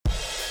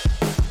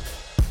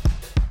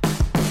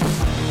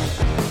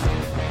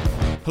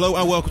Hello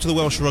and welcome to the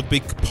Welsh Rugby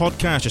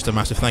Podcast. Just a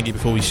massive thank you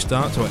before we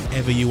start to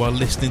wherever you are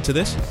listening to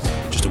this.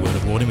 Just a word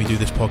of warning, we do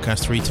this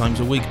podcast 3 times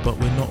a week, but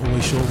we're not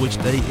always sure which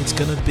day it's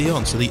going to be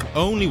on. So the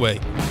only way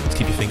to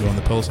keep your finger on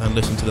the pulse and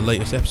listen to the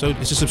latest episode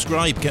is to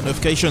subscribe, get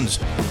notifications.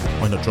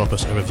 Why not drop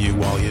us a review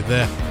while you're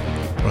there?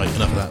 Right,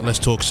 enough of that. Let's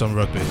talk some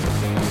rugby.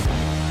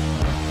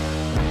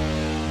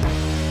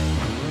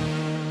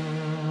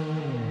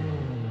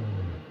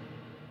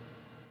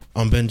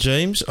 I'm Ben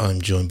James. I'm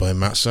joined by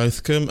Matt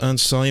Southcombe and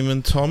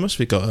Simon Thomas.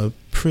 We've got a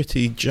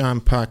pretty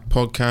jam-packed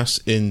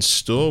podcast in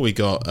store. We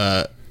got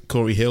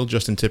Cory Hill,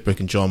 Justin Tipuric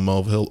and John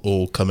Mulvihill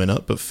all coming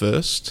up. But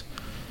first,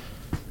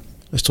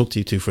 let's talk to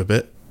you two for a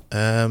bit.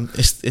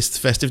 It's the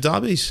festive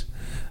derbies.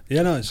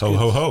 Yeah, no, it's ho, good.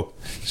 Ho, ho.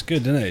 It's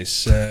good, isn't it?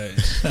 It's I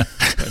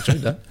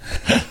enjoyed that.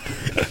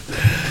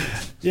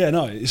 Yeah,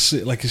 no, it's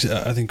like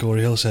I think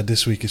Cory Hill said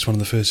this week. It's one of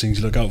the first things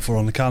you look out for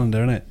on the calendar,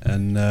 isn't it?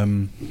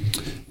 And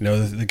you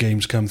know, the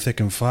games come thick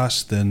and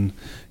fast, and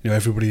you know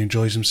everybody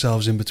enjoys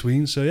themselves in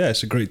between. So yeah,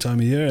 it's a great time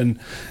of year, and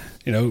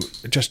you know,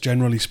 just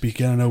generally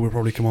speaking, I know we'll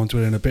probably come on to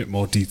it in a bit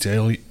more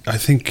detail. I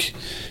think,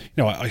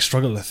 you know, I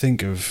struggle to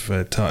think of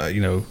you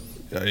know,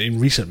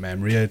 in recent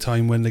memory, a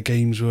time when the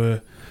games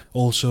were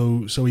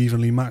also so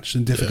evenly matched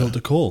and difficult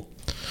to call.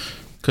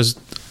 Because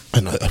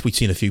we'd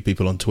seen a few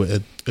people on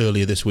Twitter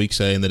earlier this week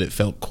saying that it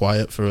felt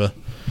quiet for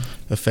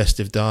a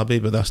festive derby,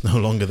 but that's no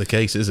longer the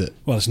case, is it?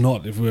 Well, it's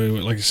not. If we,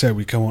 like I said,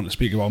 we come on to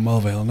speak about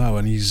Mulvihill now,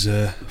 and he's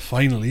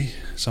finally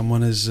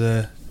someone has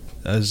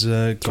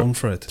gone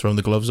for it, thrown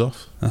the gloves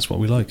off. That's what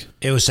we like.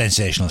 It was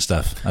sensational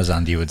stuff, as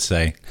Andy would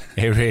say.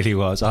 It really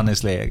was.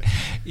 Honestly,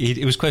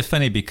 it was quite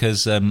funny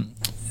because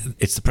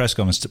it's the press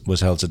conference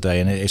was held today,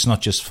 and it's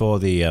not just for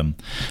the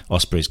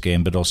Ospreys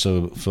game, but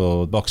also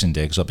for Boxing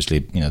Day, because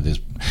obviously, you know, there's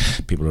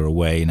people are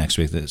away next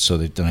week, so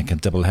they've done like a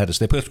double header.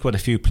 So they put quite a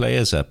few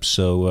players up.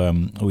 So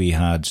we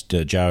had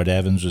Jared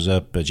Evans was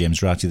up,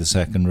 James Ratty the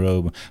second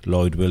row,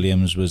 Lloyd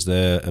Williams was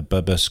there,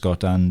 Bubba,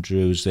 Scott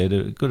Andrews. They had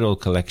a good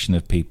old collection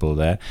of people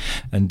there,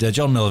 and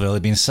John Mulvihill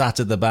had been sat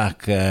at the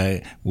back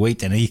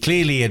waiting. He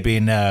clearly had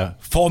been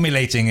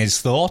formulating his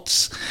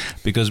thoughts,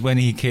 because when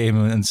he came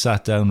and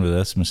sat down with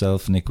us,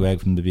 myself and Nick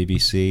Wegg from the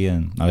BBC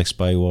and Alex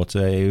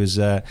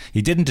Bywater,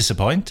 he didn't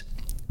disappoint.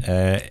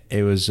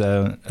 It was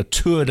a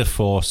tour de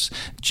force,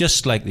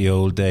 just like the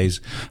old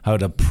days, how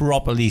to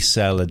properly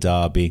sell a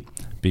derby,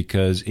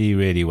 because he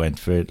really went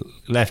for it,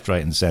 left,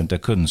 right and centre,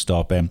 couldn't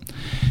stop him.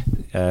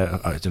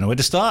 I don't know where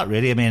to start,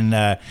 really. I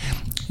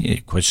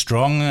mean, quite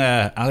strong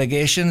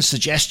allegations,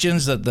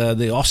 suggestions that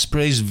the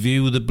Ospreys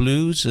view the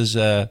Blues as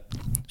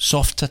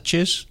soft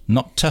touches,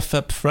 not tough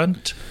up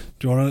front.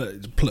 Do you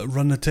want to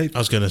run the tape? I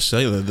was going to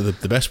say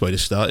the best way to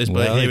start is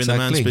by hearing the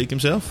man speak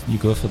himself. You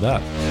go for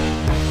that.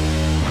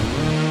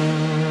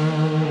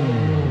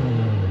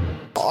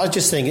 I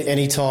just think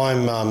any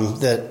time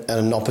that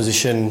an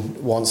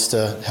opposition wants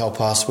to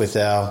help us with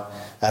our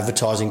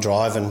advertising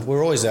drive, and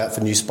we're always out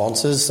for new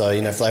sponsors, so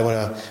you know, if they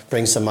want to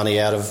bring some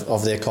money out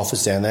of their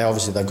coffers down there,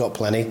 obviously they've got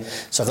plenty,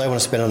 so if they want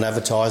to spend on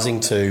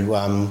advertising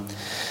to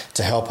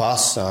help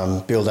us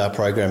build our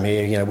program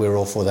here, you know, we're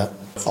all for that.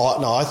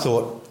 I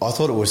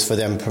thought it was for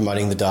them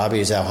promoting the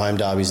derbies, our home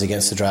derbies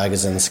against the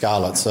Dragons and the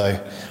Scarlets. So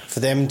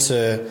for them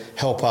to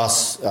help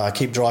us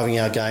keep driving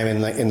our game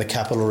in the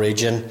capital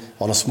region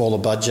on a smaller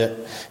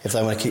budget, if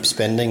they want to keep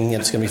spending,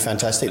 it's going to be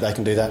fantastic. They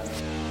can do that.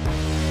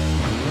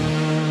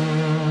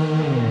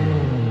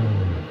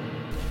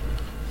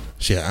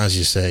 So yeah, as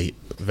you say,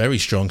 very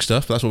strong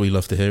stuff. That's what we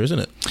love to hear, isn't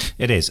it?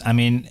 It is. I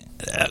mean,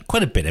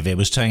 quite a bit of it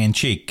was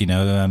tongue-in-cheek. You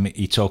know,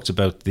 he talked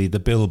about the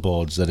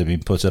billboards that have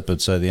been put up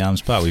outside the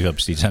Arms Park. We've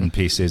obviously done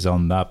pieces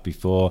on that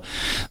before.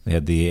 They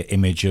had the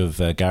image of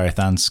Gareth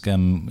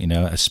Anscombe, you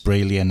know,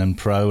 Australian and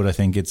proud, I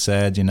think it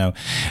said, you know.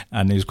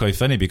 And it was quite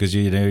funny because,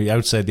 you know,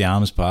 outside the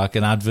Arms Park,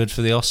 an advert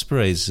for the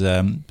Ospreys.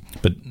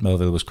 But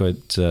Mulvihill was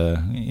quite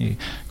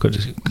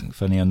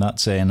funny on that,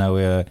 saying how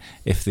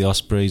if the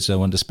Ospreys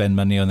want to spend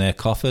money on their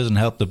coffers and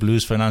help the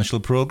Blues financial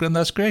programme,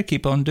 that's great,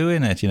 keep on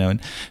doing it, you know.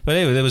 But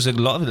anyway, there was a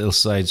lot of little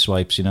side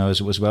swipes, you know,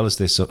 as well as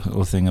this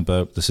whole thing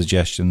about the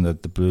suggestion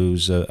that the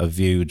Blues are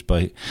viewed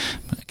by,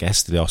 I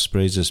guess, the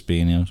Ospreys as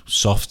being, you know,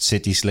 soft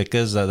city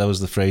slickers. That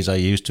was the phrase I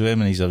used to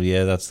him, and he said,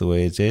 yeah, that's the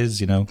way it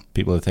is, you know.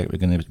 People think we're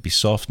going to be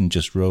soft and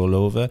just roll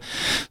over.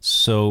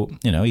 So,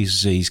 you know,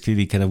 he's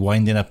clearly kind of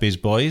winding up his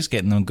boys,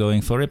 getting them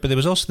going for it. But there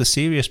was also the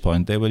serious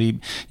point there where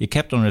he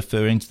kept on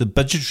referring to the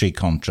budgetary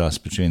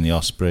contrast between the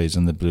Ospreys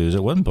and the Blues.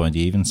 At one point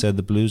he even said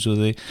the Blues were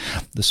the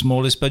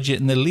smallest budget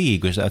in the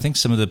league, which I think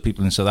some of the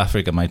people in South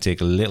Africa might take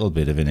a little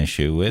bit of an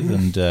issue with.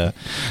 And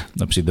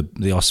obviously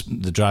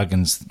the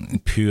Dragons'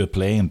 pure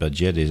playing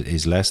budget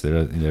is less.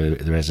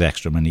 There is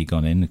extra money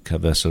gone in to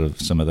cover sort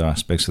of some other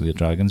aspects of the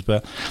Dragons.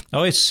 But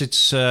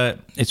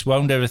it's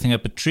wound everything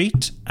up a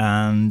treat.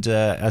 And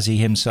as he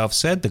himself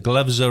said, the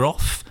gloves are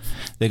off.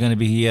 They're going to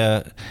be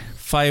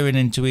firing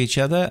into each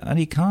other, and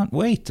he can't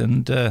wait.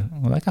 And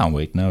well, I can't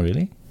wait now,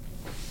 really.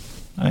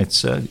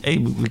 It's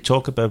we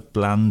talk about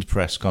bland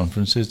press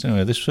conferences, don't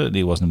we? This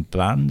certainly wasn't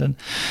bland, and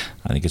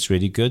I think it's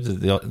really good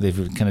that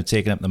they've kind of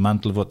taken up the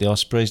mantle of what the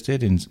Ospreys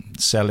did in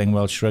selling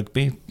Welsh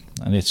rugby,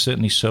 and it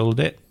certainly sold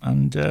it.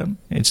 And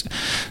it's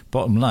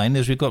bottom line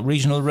is we've got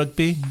regional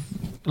rugby,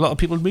 a lot of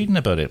people reading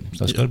about it,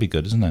 so that's got to be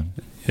good, isn't it?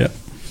 Yeah.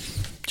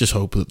 Just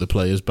hope that the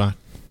players back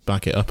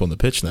it up on the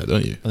pitch now,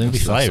 don't you? I think it'll be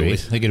fiery. I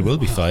think it will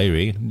be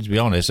fiery, to be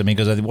honest. I mean,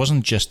 because it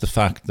wasn't just the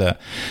fact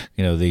that,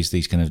 you know,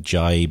 these kind of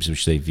jibes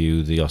which they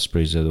view the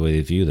Ospreys are the way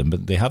they view them,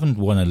 but they haven't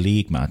won a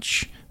league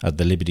match at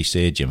the Liberty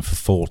Stadium for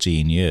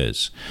 14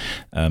 years.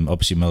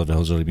 Obviously,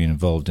 Melville's already been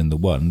involved in the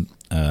one,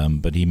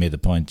 but he made the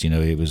point, you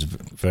know, it was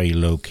very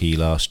low-key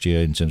last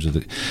year in terms of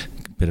the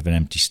bit of an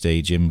empty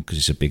stadium because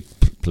it's a big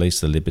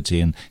place, the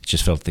Liberty, and it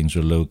just felt things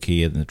were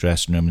low-key in the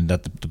dressing room, and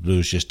that the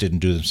Blues just didn't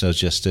do themselves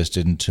justice,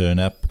 didn't turn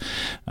up,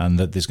 and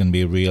that there's going to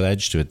be a real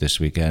edge to it this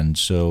weekend.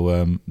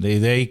 So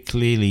they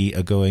clearly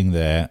are going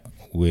there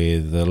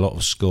with a lot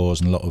of scores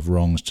and a lot of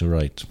wrongs to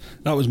right.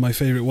 That was my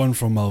favourite one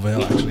from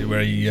Melville, actually,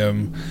 where he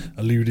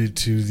alluded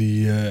to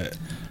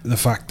the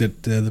fact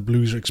that the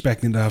Blues are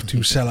expecting to have 2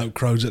 sellout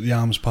crowds at the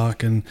Arms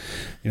Park, and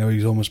you know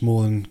he's almost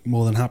more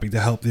than happy to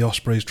help the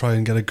Ospreys try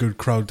and get a good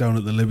crowd down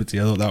at the Liberty.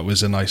 I thought that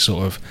was a nice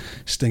sort of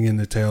sting in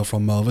the tail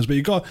from Melville's. But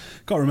you got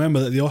to remember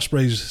that the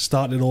Ospreys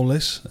started all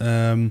this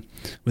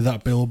with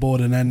that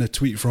billboard, and then the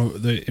tweet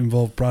that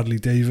involved Bradley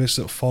Davis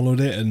that followed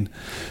it, and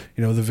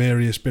you know the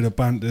various bit of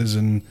banters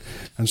and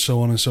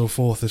so on and so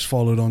forth has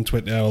followed on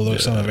Twitter, although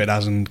some of it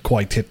hasn't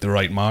quite hit the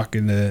right mark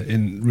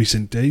in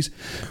recent days.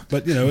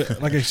 But you know,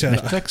 like I said,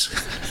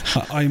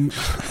 I'm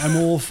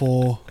all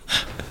for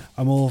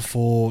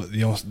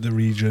the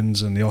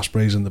regions and the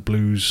Ospreys and the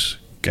Blues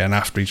getting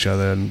after each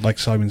other, and like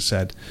Simon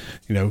said,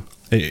 you know,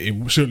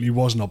 it certainly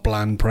wasn't a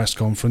bland press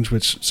conference,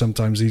 which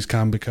sometimes these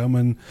can become.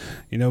 And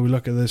you know, we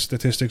look at the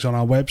statistics on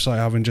our website,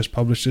 having just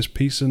published this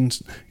piece, and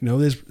you know,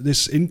 there's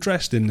this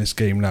interest in this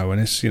game now,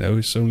 and it's, you know,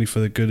 it's only for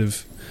the good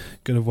of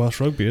Welsh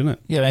rugby, isn't it?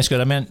 Yeah, that's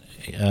good. I mean,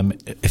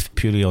 if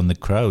purely on the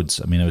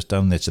crowds, I mean, I was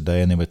down there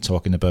today and they were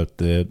talking about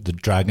the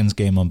Dragons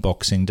game on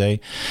Boxing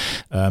Day.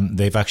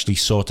 They've actually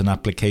sought an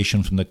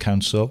application from the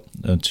council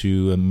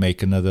to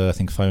make another, I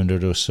think,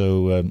 500 or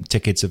so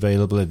tickets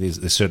available.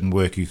 There's certain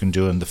work you can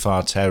do on the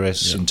far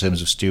terrace in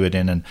terms of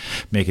stewarding and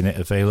making it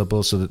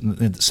available. So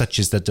that, such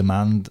is the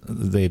demand,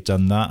 they've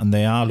done that, and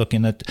they are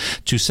looking at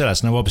 2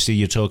 sellers. Now, obviously,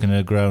 you're talking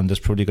a ground that's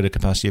probably got a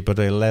capacity of about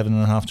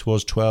 11.5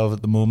 towards 12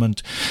 at the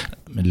moment.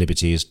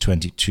 Liberty is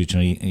 22,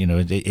 20. You know,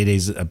 it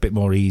is a bit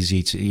more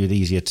easier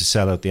to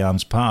sell out the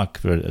Arms Park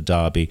for a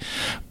derby,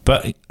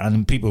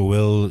 and people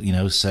will, you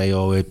know, say,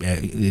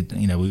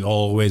 you know, we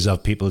always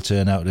have people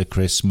turn out at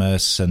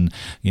Christmas, and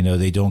you know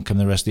they don't come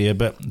the rest of the year.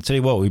 But I'll tell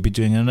you what, we'd be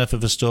doing enough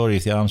of a story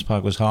if the Arms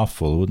Park was half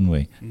full, wouldn't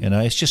we? You know,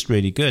 it's just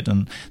really good.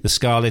 And the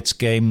Scarlets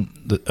game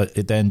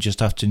then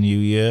just after New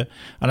Year,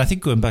 and I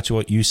think going back to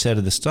what you said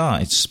at the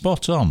start, it's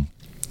spot on.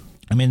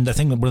 I mean, I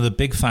think that one of the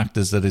big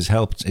factors that has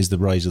helped is the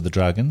rise of the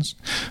Dragons,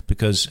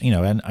 because, you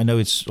know, and I know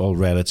it's all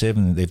relative,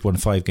 and they've won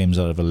 5 games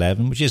out of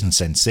 11, which isn't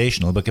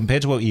sensational, but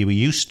compared to what you were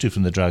used to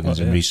from the Dragons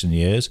in recent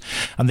years,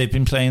 and they've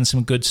been playing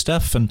some good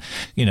stuff. And,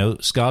 you know,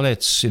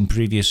 Scarlets in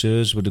previous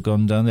years would have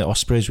gone down, the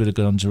Ospreys would have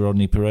gone to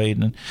Rodney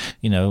Parade, and,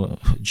 you know,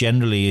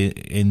 generally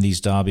in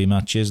these derby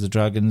matches, the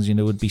Dragons, you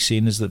know, would be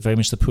seen as very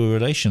much the poor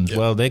relations. Yep.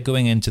 Well, they're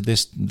going into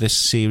this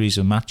series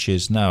of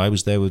matches now. I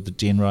was there with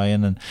Dean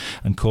Ryan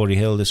and Cory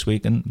Hill this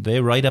week, and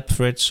they're right up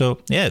for it. So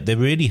yeah, they're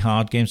really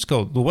hard games to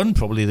go. The one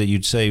probably that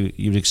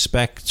you'd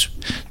expect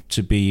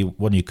to be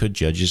one you could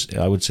judge is,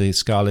 I would say,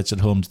 Scarlets at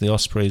home to the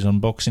Ospreys on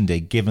Boxing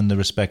Day, given the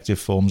respective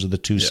forms of the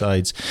two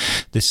sides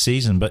this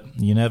season. But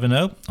you never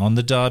know. On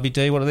the Derby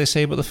Day, what do they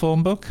say about the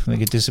form book? I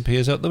think it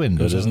disappears out the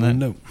window, doesn't it?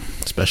 No,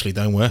 especially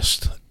down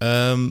west.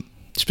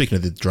 Speaking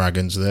of the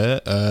Dragons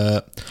there,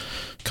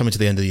 coming to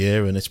the end of the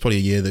year, and it's probably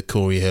a year that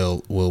Cory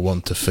Hill will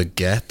want to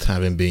forget,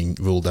 having been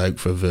ruled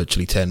out for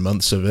virtually 10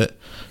 months of it.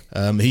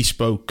 He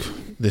spoke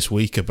this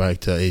week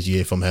about his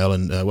year from hell,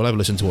 and we'll have a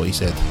listen to what he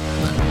said.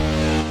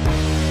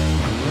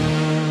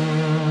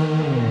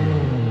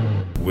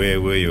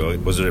 Where were you?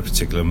 Was there a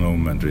particular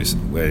moment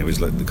where it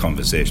was like the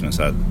conversation was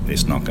that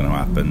it's not going to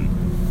happen,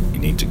 you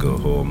need to go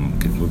home?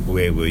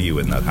 Where were you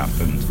when that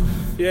happened?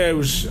 Yeah,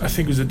 I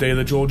think it was the day of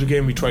the Georgia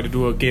game. We tried to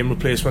do a game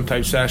replacement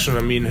type session,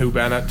 and me and Hugh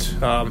Bennett,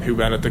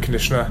 the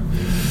conditioner,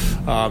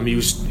 he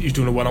was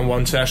doing a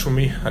one-on-one session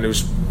with me, and it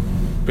was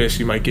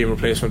basically my game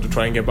replacement to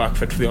try and get back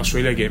fit for the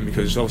Australia game,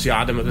 because obviously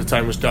Adam at the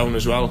time was down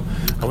as well,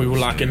 and we were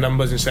lacking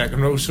numbers in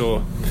second row.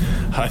 So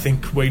I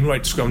think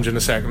Wainwright scrummaged in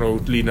the second row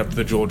leading up to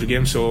the Georgia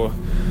game. So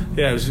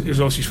yeah, it was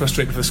obviously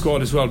frustrating for the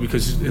squad as well,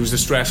 because it was the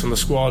stress on the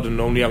squad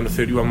and only having a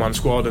 31-man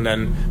squad, and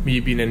then me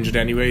being injured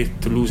anyway,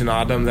 to losing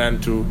Adam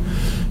then to,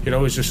 you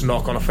know, it's just a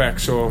knock-on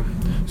effect. So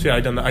yeah, I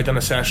done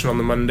a session on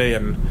the Monday,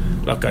 and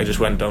that guy just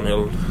went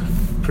downhill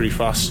pretty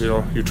fast.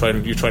 You're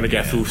trying to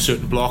get through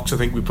certain blocks. I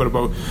think we put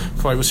about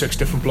 5 or 6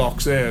 different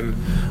blocks there, and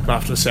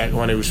after the second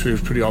one, it was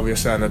pretty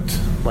obvious then that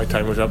my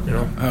time was up.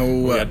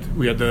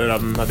 We had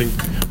the I think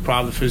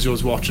part of the physio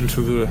was watching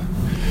through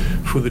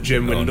the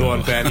gym window,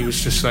 and Ben, he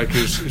was just like,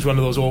 it was one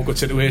of those awkward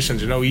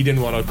situations. He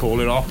didn't want to call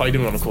it off, I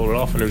didn't want to call it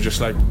off, and it was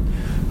just like,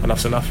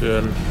 enough's enough,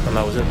 and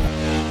that was it.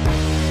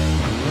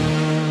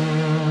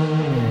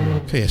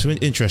 Okay, some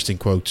interesting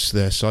quotes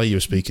there. Si, you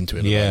were speaking to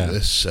him about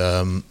this.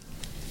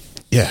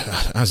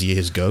 As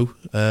years go,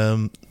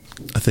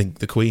 I think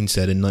the Queen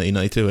said in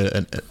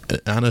 1992,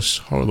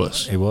 Annus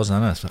Horribilis. It was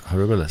Annus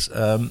Horribilis.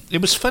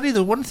 It was funny,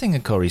 the one thing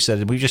that Cory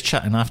said, we were just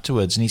chatting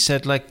afterwards, and he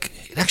said, like,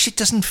 it actually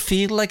doesn't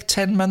feel like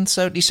 10 months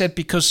out. He said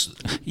because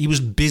he was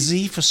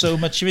busy for so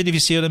much of it, if you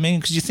see what I mean.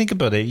 Because you think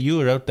about it, you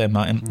were out there,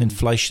 Martin, in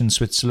Fleisch in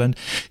Switzerland.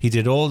 He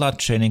did all that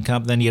training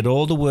camp, then he had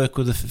all the work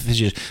with the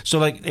physios. So,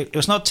 like, it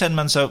was not 10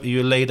 months out, you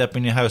were laid up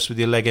in your house with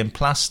your leg in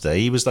plaster.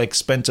 He was, like,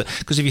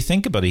 because if you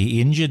think about it, he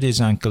injured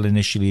his ankle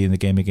initially in the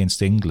game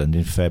against England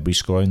in February,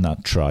 scoring that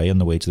try on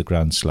the way to the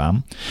Grand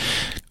Slam,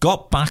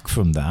 got back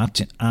from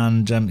that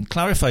and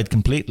clarified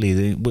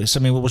completely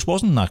something which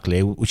wasn't that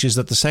clear, which is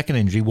that the second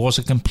injury was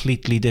a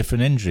completely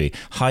different injury,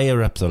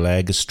 higher up the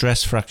leg, a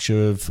stress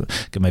fracture of,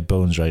 get my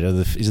bones right,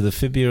 is it the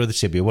fibula or the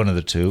tibia, one of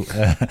the two.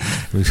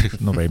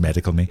 Not very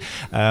medical, me,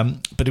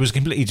 but it was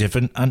completely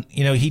different. And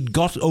he'd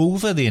got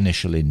over the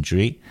initial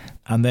injury,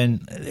 and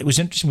then it was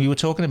interesting, we were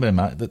talking about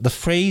him, the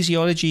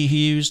phraseology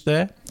he used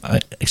there,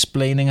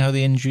 explaining how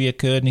the injury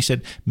occurred, and he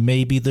said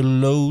maybe the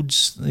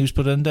loads he was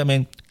put under. I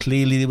mean,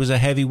 clearly there was a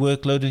heavy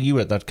workload, and you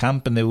were at that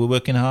camp and they were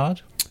working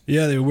hard.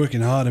 Yeah, they were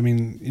working hard. I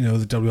mean,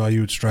 the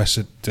WRU would stress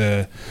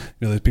that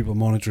there's people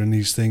monitoring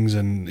these things,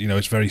 and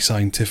it's very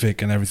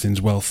scientific and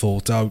everything's well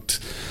thought out.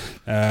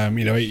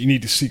 You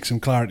need to seek some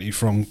clarity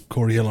from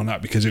Cory Hill on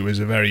that, because it was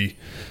a very,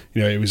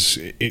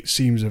 it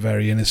seems a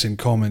very innocent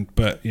comment,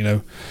 but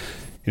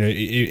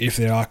if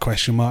there are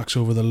question marks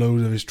over the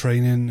load of his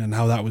training and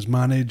how that was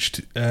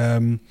managed,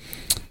 then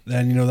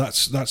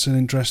that's an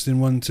interesting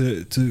one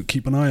to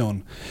keep an eye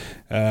on.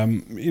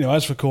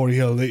 As for Cory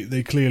Hill,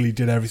 they clearly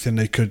did everything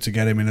they could to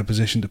get him in a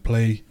position to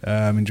play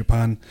in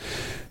Japan.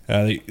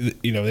 There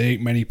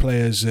ain't many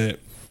players that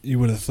you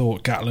would have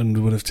thought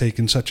Gatland would have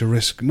taken such a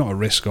risk, not a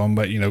risk on,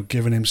 but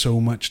given him so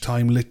much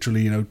time,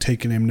 literally,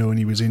 taking him knowing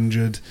he was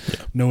injured,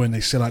 knowing they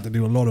still had to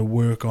do a lot of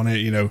work on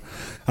it, and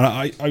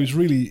I was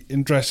really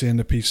interested in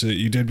the piece that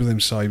you did with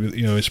him,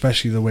 Si,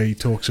 especially the way he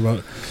talks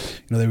about,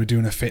 they were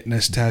doing a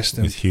fitness test,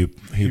 and with Hugh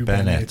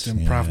Bennett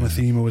and Prav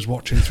Mathema was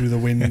watching through the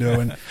window,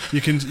 and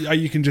you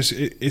can just,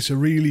 it's a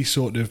really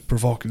sort of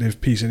provocative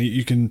piece, and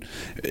you can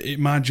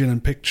imagine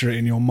and picture it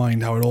in your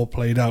mind how it all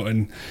played out,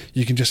 and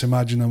you can just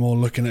imagine them all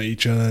looking at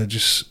each other,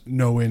 just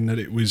knowing that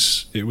it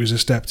was a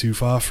step too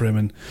far for him.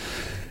 And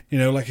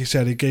like I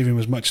said, it gave him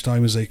as much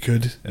time as they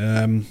could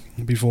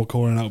before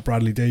calling out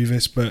Bradley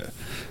Davis, but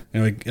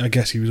I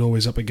guess he was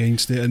always up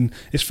against it. And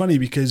it's funny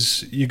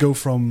because you go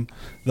from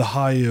the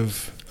high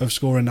of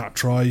scoring that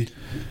try,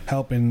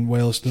 helping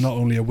Wales to not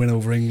only a win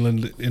over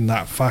England in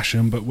that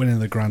fashion, but winning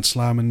the Grand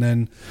Slam, and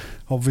then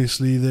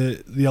obviously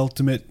the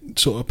ultimate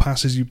sort of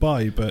passes you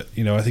by. But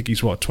I think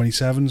he's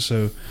 27,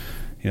 so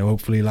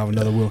hopefully he'll have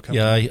another World Cup.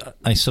 Yeah,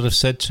 I sort of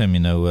said to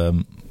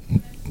him,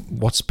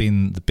 what's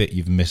been the bit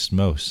you've missed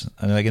most?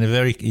 And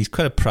he's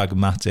quite a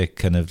pragmatic,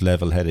 kind of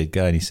level-headed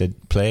guy, and he said,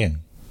 playing.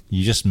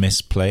 You just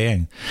miss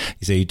playing.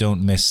 He said you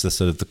don't miss the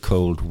sort of the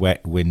cold,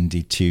 wet,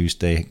 windy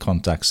Tuesday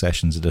contact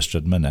sessions at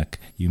Ystrad Mynach.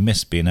 You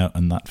miss being out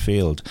on that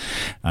field.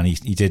 And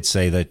he did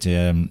say that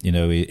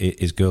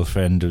his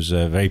girlfriend was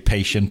very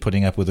patient,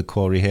 putting up with a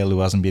Cory Hill who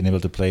hasn't been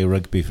able to play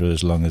rugby for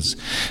as long as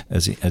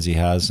he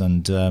has.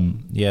 And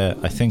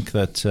I think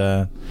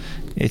that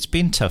it's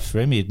been tough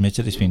for him. He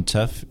admitted it's been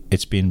tough.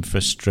 It's been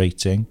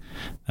frustrating,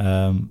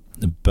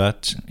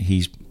 but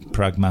he's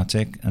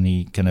pragmatic, and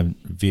he kind of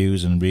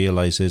views and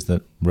realises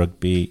that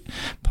rugby,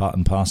 part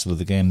and parcel of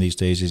the game these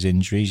days, is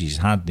injuries. He's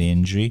had the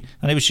injury,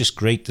 and it was just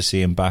great to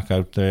see him back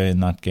out there in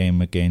that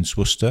game against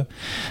Worcester.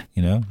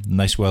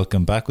 Nice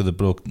welcome back with a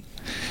bloke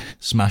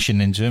smashing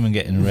into him and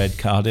getting red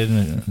carded,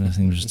 and I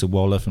think it was just a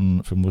Waller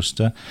from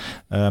Worcester.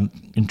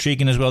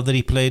 Intriguing as well that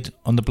he played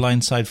on the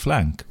blindside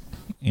flank.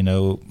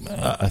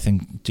 I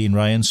think Dean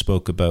Ryan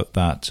spoke about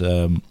that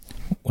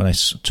when I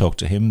talked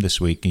to him this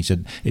week. He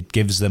said it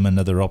gives them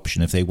another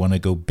option if they want to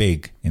go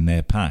big in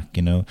their pack.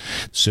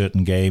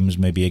 Certain games,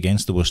 maybe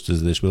against the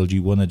Worcesters of this world,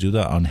 you want to do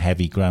that on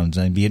heavy grounds.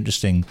 And it'd be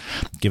interesting,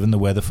 given the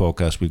weather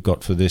forecast we've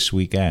got for this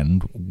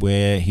weekend,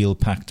 where he'll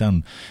pack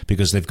down,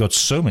 because they've got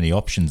so many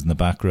options in the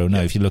back row now.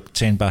 Yeah. If you look,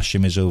 Tain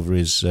Basham is over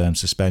his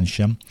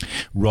suspension.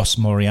 Ross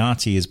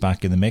Moriarty is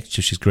back in the mix,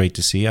 which is great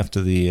to see after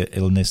the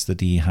illness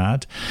that he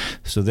had.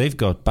 So they've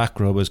got back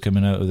rowers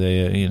coming out of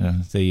their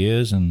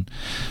years, and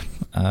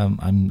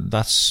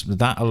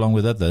that along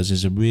with others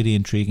is a really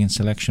intriguing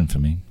selection for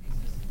me.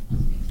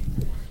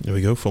 There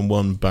we go, from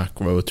one back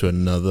rower to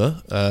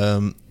another.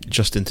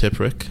 Justin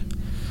Tipuric,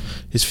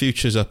 his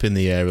future's up in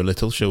the air a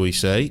little, shall we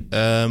say.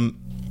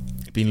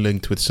 been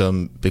linked with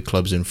some big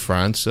clubs in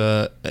France.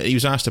 He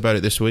was asked about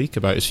it this week,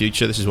 about his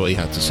future. This is what he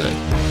had to say.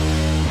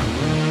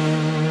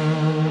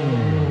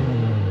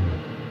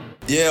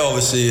 Yeah,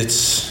 obviously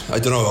I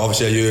don't know,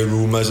 obviously I hear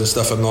rumours and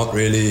stuff. I'm not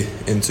really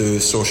into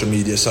social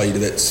media side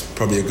of it. It's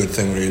probably a good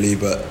thing really,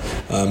 but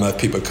I have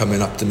people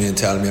coming up to me and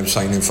telling me I'm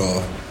signing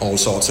for all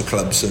sorts of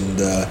clubs, and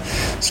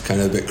it's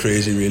kind of a bit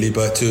crazy really,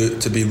 but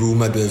to be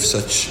rumoured with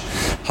such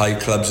high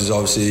clubs is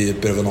obviously a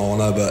bit of an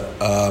honour, but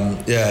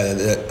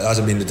there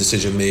hasn't been a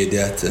decision made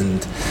yet,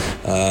 and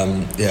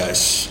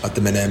at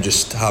the minute I'm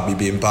just happy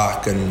being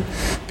back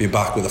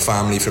with the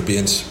family for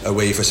being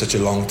away for such a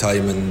long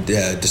time, and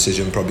a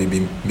decision probably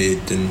be made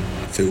in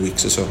a few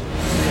weeks or so.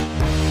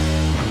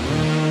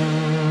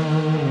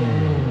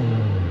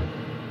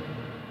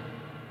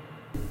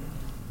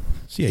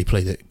 So yeah, he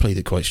played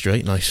it quite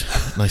straight. Nice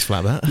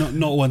flat bat.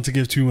 Not one to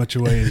give too much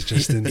away is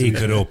Justin. He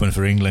could open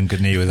for England,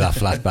 couldn't he, with that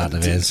flat bat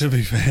of his? To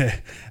be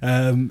fair,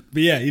 but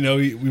yeah,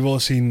 we've all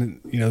seen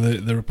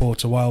the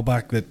reports a while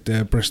back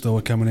that Bristol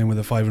were coming in with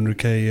a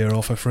 500k a year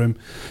offer for him.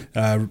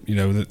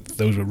 That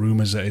those were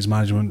rumours that his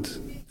management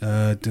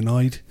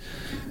denied.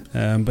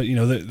 But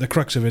the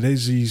crux of it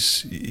is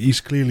he's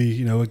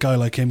clearly a guy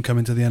like him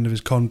coming to the end of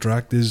his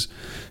contract is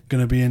going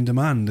to be in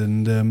demand,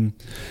 and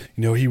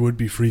he would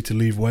be free to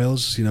leave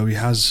Wales. He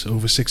has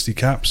over 60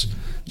 caps,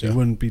 so it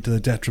wouldn't be to the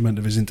detriment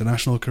of his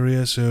international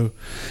career. So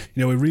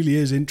it really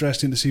is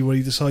interesting to see what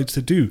he decides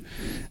to do.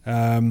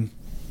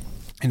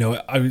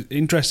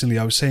 Interestingly,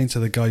 I was saying to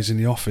the guys in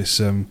the office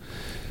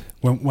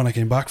when I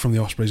came back from the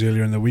Ospreys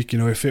earlier in the week,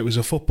 if it was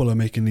a footballer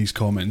making these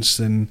comments,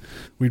 then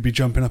we'd be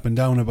jumping up and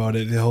down about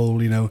it. The whole,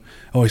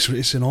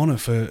 it's an honour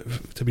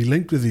to be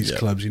linked with these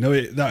clubs.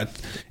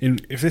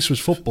 If this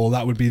was football,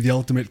 that would be the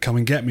ultimate come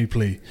and get me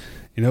plea.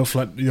 The old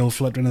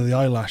fluttering of the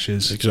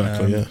eyelashes.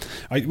 Exactly.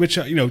 Which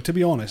to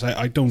be honest,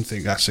 I don't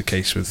think that's the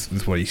case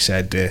with what he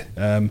said there.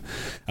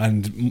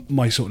 And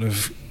my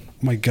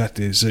gut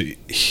is that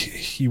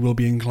he will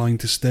be inclined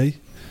to stay.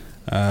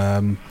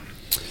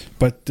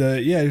 But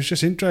it was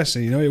just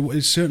interesting.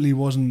 It certainly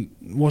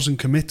wasn't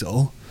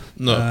committal.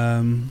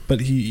 No.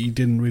 But he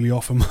didn't really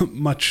offer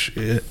much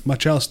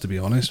else, to be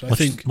honest. What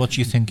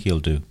do you think he'll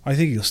do? I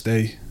think he'll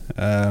stay.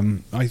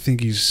 I think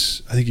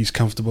he's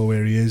comfortable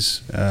where he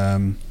is.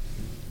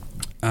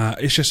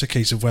 It's just a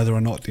case of whether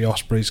or not the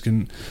Ospreys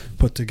can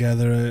put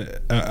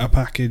together a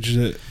package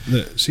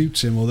that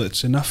suits him or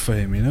that's enough for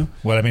him,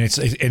 Well, I mean, it's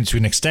to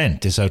an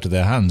extent, it's out of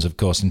their hands, of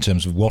course, in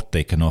terms of what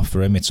they can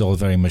offer him. It's all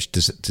very much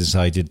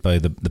decided by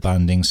the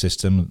banding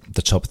system.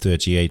 The top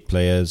 38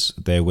 players,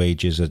 their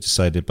wages are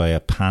decided by a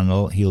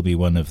panel. He'll be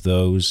one of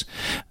those.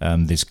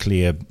 There's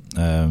clear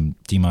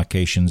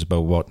demarcations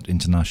about what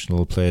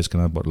international players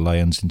can have, what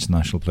Lions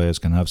international players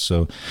can have.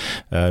 So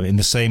in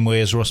the same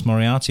way as Ross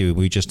Moriarty,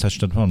 we just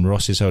touched upon,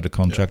 Ross is out of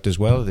contract as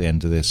well at the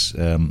end of this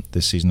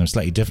season. It's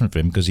slightly different for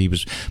him because he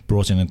was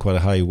brought in at quite a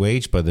high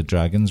wage by the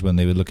Dragons when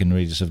they were looking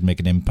really to sort of make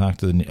an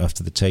impact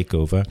after the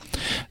takeover.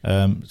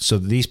 So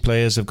these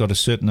players have got a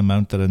certain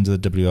amount that under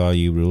the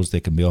WRU rules they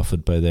can be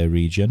offered by their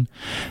region,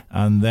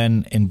 and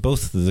then in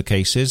both of the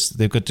cases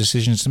they've got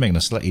decisions to make. In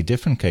a slightly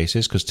different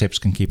cases, because Tips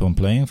can keep on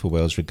playing for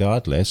Wales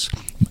regardless,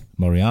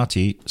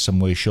 Moriarty, some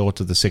way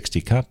short of the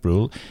 60 cap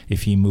rule,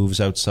 if he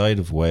moves outside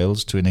of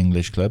Wales to an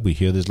English club, we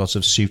hear there's lots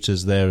of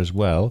suitors there as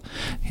well,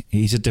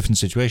 he's a different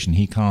situation.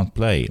 He can't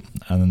play,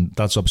 and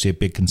that's obviously a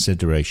big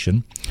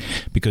consideration,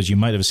 because you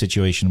might have a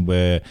situation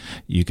where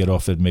you get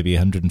offered maybe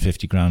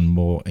 150 grand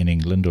more in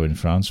England or in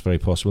France, very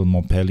possible.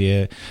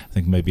 Montpellier, I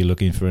think, maybe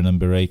looking for a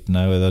number 8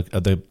 now.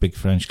 Other big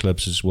French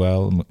clubs as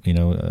well.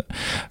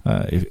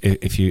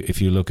 If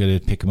you look at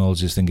it,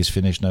 Picamoles, I think, is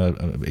finished now.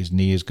 His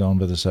knee is gone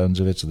by the sounds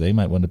of it, so they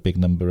might want a big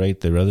number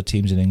 8. There are other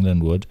teams in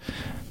England would,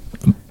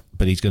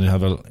 but he's going to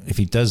have if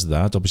he does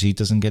that, obviously he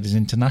doesn't get his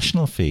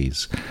international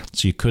fees.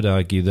 So you could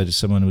argue that if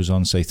someone who's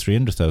on, say,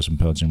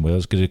 £300,000 in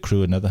Wales could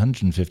accrue another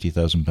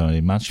 £150,000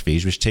 in match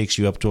fees, which takes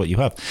you up to what you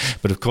have.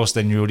 But of course,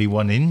 then you're only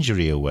one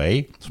injury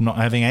away from not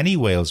having any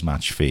Wales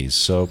match fees.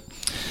 So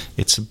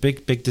it's a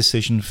big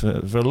decision for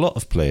a lot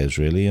of players,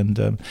 really. And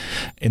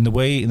in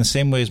the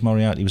same way as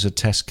Moriarty was a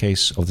test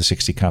case of the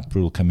 60 cap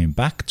rule coming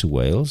back to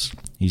Wales,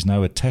 he's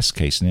now a test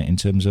case in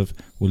terms of,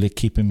 will it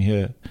keep him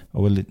here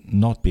or will it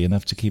not be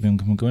enough to keep him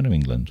from going to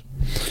England?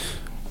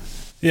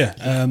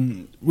 Yeah,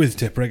 with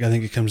Tipuric, I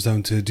think it comes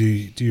down to do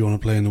you want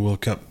to play in the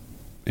World Cup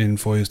in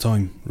 4 years'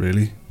 time,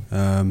 really?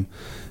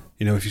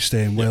 If you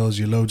stay in Wales,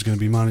 your load's going to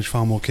be managed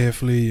far more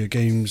carefully. Your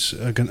games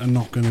are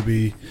not going to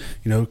be,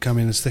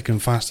 coming as thick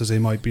and fast as they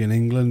might be in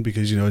England,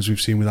 because, as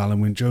we've seen with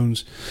Alan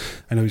Wynne-Jones,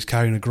 I know he's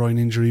carrying a groin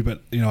injury,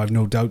 but, I've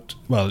no doubt,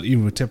 well,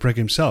 even with Tipuric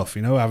himself,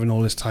 having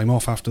all this time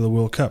off after the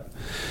World Cup.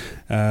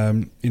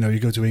 You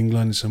go to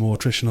England, it's a more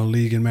attritional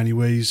league in many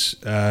ways,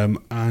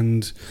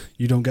 and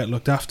you don't get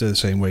looked after the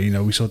same way.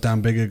 We saw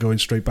Dan Biggar going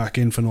straight back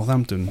in for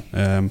Northampton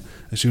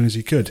as soon as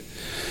he could.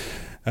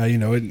 And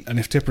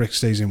if Tipuric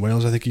stays in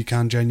Wales, I think he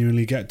can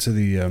genuinely get to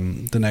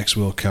the next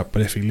World Cup.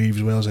 But if he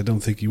leaves Wales, I don't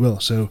think he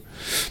will. So,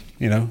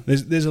 you know,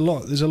 there's a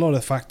lot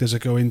of factors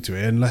that go into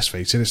it, and let's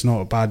face it, it's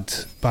not a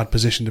bad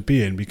position to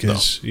be in,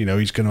 because you know,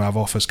 he's going to have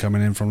offers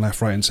coming in from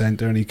left, right, and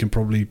centre, and he can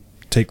probably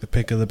take the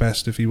pick of the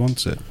best if he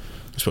wants it.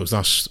 I suppose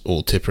that's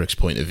all Tiperic's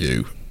point of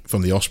view.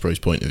 From the Ospreys'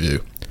 point of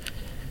view,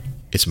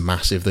 it's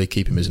massive they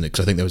keep him, isn't it?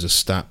 Because I think there was a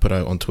stat put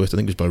out on Twitter, I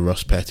think it was by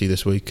Russ Petty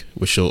this week,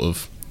 which sort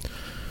of,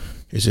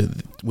 is it,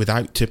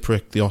 without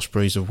Tipuric, the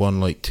Ospreys have won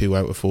like 2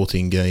 out of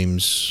 14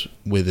 games.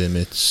 With him,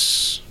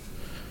 it's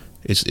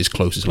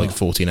close as like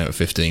 14 out of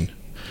 15.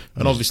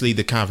 And obviously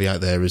the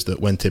caveat there is that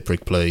when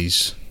Tipuric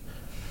plays,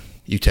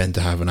 you tend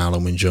to have an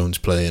Alan Wynne-Jones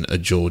playing, a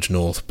George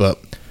North, but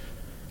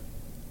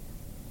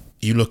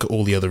you look at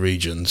all the other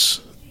regions,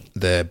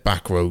 their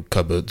back row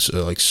cupboards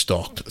are like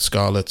stocked. The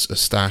Scarlets are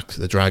stacked,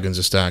 the Dragons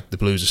are stacked, the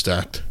Blues are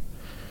stacked.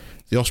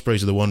 The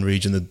Ospreys are the one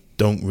region that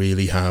don't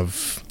really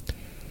have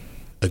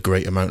a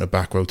great amount of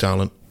back row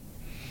talent,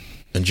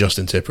 and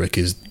Justin Tipuric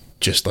is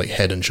just like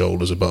head and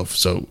shoulders above,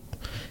 so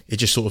it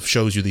just sort of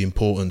shows you the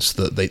importance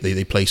that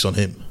they place on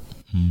him.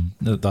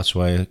 That's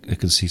why I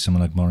could see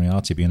someone like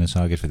Moriarty being a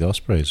target for the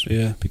Ospreys.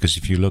 Yeah. Because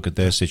if you look at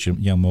their situation,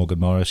 young Morgan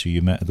Morris, who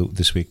you met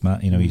this week,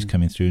 Matt, you know, he's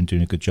coming through and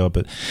doing a good job,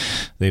 but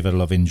they've had a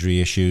lot of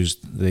injury issues.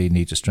 They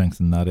need to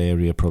strengthen that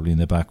area, probably in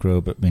the back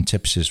row. But I mean,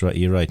 Tips is right.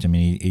 You're right. I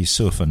mean, he's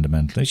so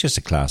fundamental. He's just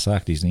a class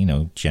act. He's, you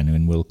know,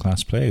 genuine world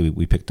class player.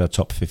 We picked our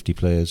top 50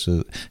 players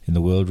in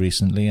the world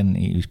recently, and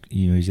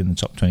he's in the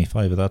top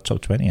 25 of that,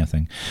 top 20, I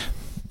think.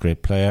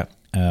 Great player.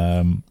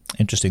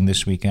 Interesting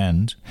this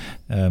weekend,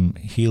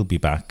 he'll be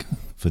back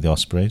for the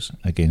Ospreys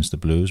against the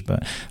Blues,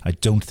 but I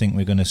don't think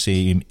we're going to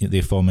see the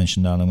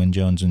aforementioned Alan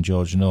Wynne-Jones and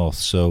George North,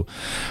 so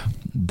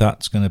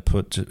that's going to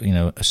put, you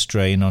know, a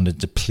strain on a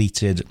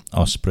depleted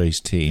Ospreys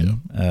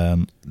team.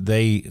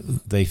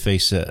 They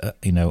face a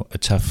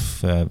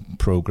tough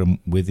programme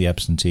with the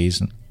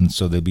absentees, and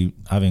so they'll be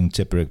having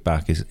Tipuric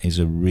back is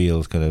a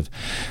real kind of,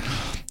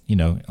 you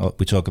know,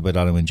 we talk about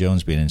Alan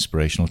Wynne-Jones being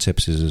inspirational,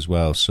 Tips is as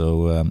well.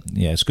 So,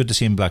 it's good to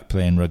see him back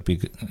playing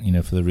rugby, you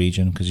know, for the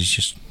region, because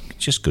he's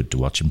just good to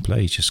watch him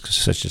play. He's just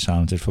such a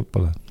talented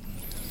footballer.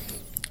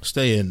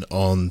 Staying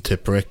on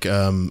Tipuric,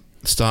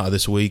 start of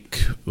this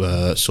week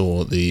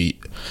saw the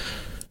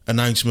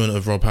announcement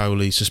of Rob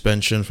Howley's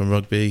suspension from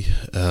rugby.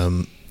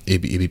 He'll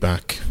be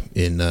back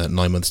in 9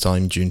 months'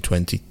 time, June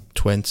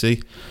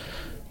 2020.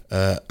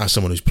 As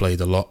someone who's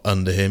played a lot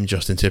under him,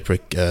 Justin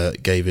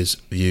Tipuric gave his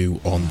view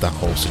on that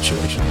whole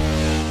situation.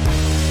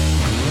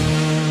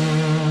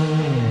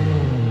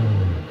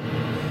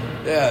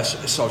 Yeah,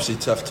 it's obviously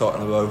tough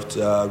talking about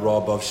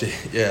Rob. Obviously,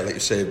 yeah, like you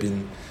say,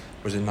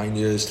 was it 9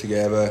 years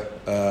together,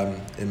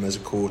 him as a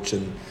coach,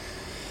 and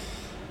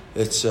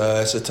it's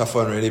a tough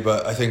one really.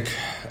 But I think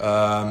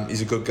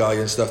he's a good guy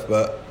and stuff.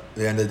 But at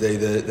the end of the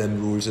day,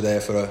 them rules are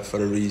there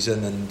for a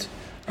reason, and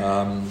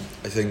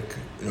I think,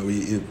 you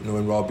know,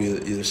 when Rob,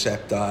 he'll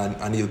accept that,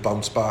 and he'll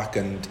bounce back,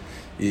 and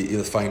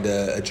he'll find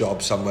a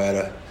job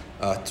somewhere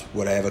at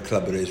whatever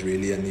club it is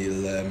really, and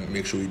he'll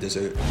make sure he does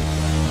it.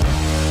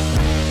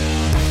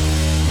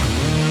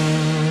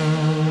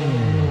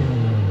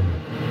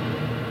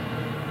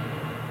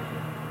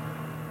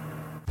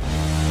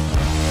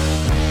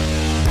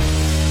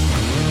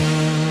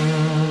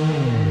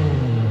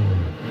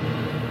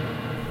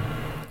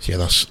 Yeah,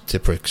 that's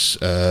Tipuric's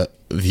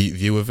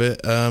view of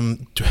it.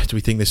 Do we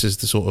think this is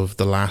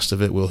the last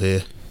of it we'll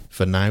hear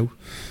for now?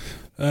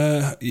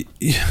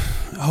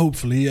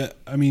 Hopefully.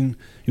 I mean,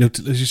 you know,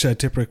 as you said,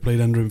 Tipuric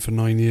played under him for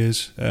 9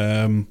 years.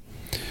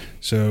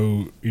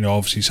 So, you know,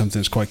 obviously something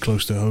that's quite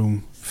close to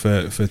home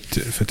for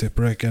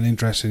Tipuric. And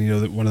interesting, you know,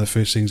 that one of the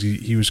first things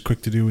he was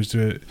quick to do was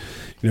to,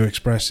 you know,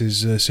 express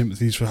his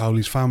sympathies for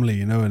Howley's family,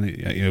 you know, and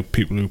you know,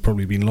 people who've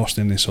probably been lost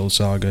in this whole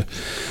saga.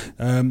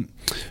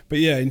 But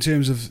yeah, in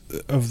terms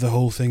of the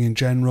whole thing in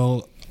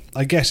general,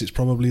 I guess it's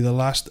probably the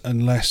last,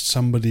 unless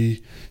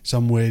somebody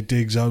somewhere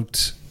digs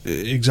out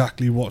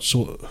exactly what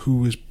sort, who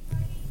was,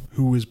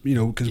 you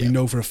know, because we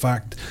know for a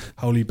fact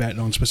Howley bet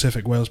on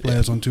specific Wales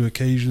players on 2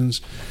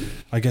 occasions.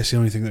 I guess the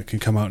only thing that can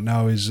come out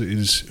now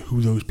is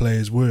who those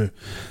players were,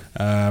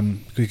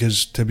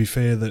 because to be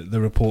fair, the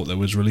report that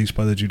was released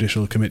by the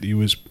Judicial Committee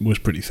was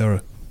pretty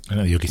thorough. I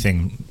know the only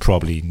thing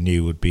probably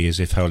new would be is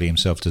if Howley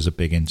himself does a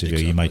big interview.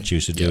 Exactly. You might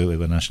choose to do it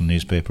with a national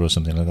newspaper or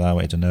something like that.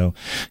 I don't know.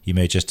 You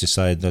may just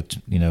decide that,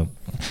 you know,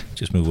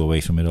 just move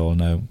away from it all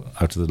now,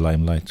 out of the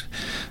limelight,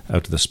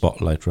 out of the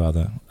spotlight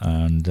rather,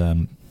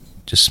 and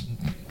just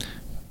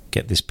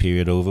get this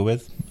period over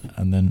with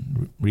and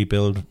then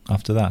rebuild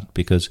after that,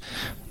 because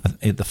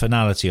the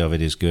finality of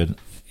it is good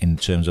in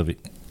terms of it.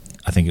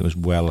 I think it was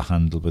well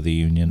handled by the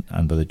union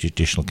and by the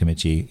Judicial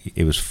Committee.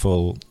 It was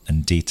full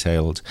and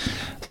detailed,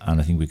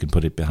 and I think we can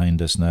put it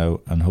behind us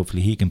now, and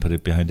hopefully he can put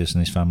it behind us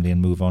and his family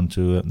and move on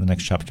to the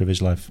next chapter of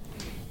his life.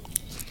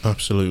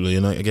 Absolutely.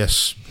 And I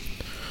guess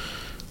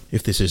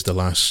if this is the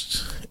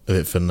last of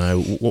it for now,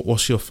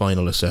 what's your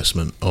final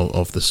assessment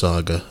of the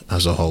saga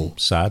as a whole?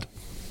 Sad,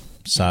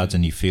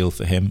 and you feel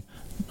for him.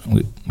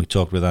 We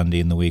talked with Andy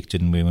in the week,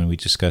 didn't we, when we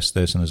discussed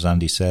this, and as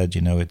Andy said,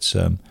 you know, it's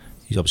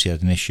he's obviously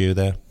had an issue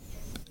there.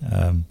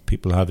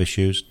 People have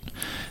issues.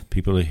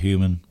 People are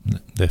human.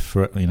 They're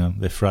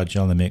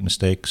fragile. They make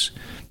mistakes.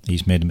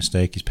 He's made a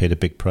mistake. He's paid a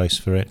big price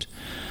for it.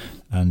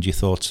 And your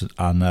thoughts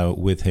are now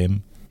with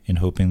him in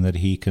hoping that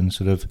he can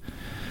sort of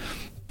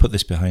put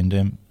this behind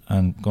him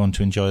and go on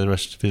to enjoy the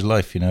rest of his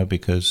life,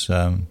 because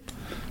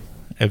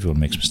everyone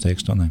makes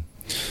mistakes, don't they?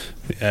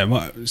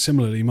 Yeah,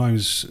 similarly, mine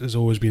has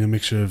always been a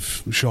mixture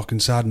of shock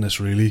and sadness,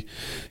 really.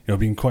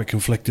 Being quite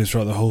conflicted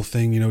throughout the whole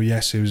thing.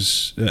 Yes, it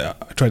was.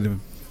 I tried to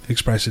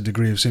express a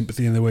degree of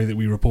sympathy in the way that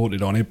we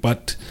reported on it,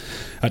 but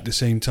at the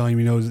same time,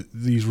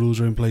 these rules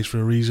are in place for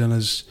a reason,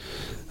 as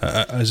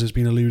has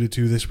been alluded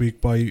to this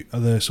week by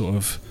other sort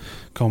of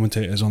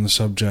commentators on the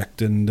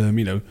subject. And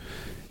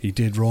he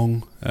did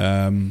wrong,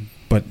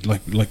 but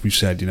like we've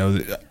said,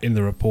 in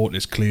the report,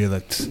 it's clear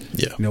that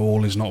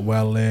all is not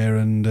well there,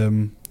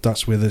 and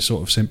that's where the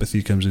sort of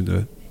sympathy comes into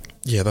it.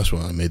 Yeah, that's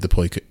why I made the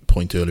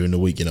point earlier in the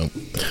week.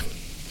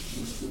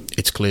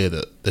 It's clear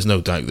that there's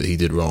no doubt that he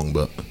did wrong,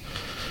 but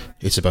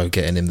it's about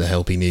getting him the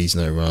help he needs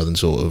now, rather than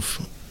sort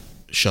of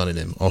shunning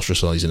him,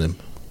 ostracising him.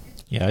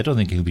 Yeah, I don't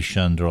think he'll be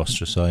shunned or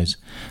ostracised.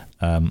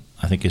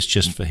 I think it's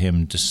just for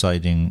him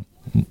deciding,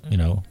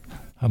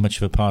 how much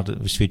of a part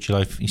of his future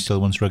life he still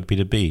wants rugby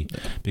to be,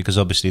 because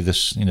obviously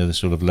this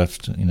sort of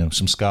left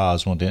some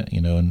scars, won't it?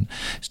 And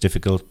it's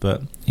difficult,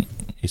 but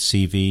his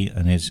CV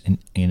and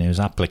his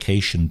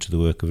application to the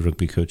work of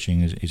rugby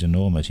coaching is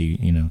enormous. He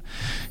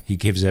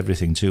gives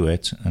everything to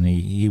it, and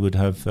he would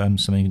have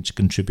something to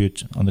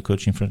contribute on the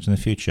coaching front in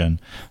the future. And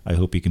I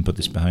hope he can put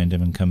this behind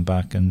him and come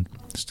back and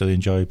still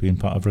enjoy being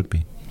part of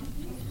rugby.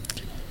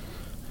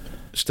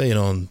 Staying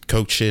on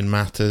coaching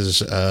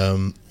matters.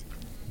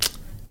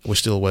 We're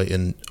still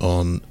waiting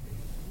on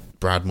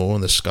Bradmore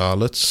and the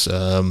Scarlets.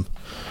 I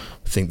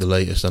think the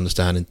latest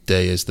understanding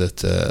today is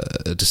that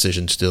a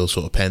decision still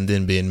sort of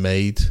pending, being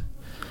made.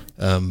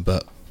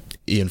 But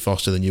Ian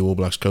Foster, the new All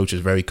Blacks coach,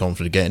 is very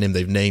confident of getting him.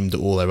 They've named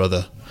all their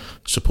other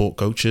support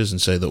coaches and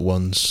say that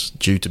one's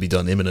due to be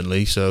done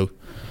imminently. So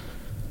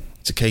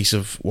it's a case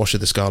of what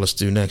should the Scarlets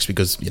do next,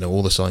 because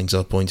all the signs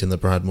are pointing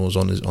that Bradmore's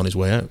on his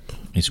way out.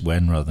 It's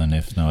when rather than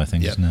if now, I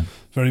think, isn't it?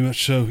 Very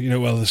much so. If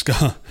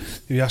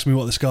you ask me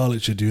what the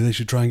Scarlets should do, they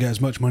should try and get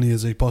as much money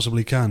as they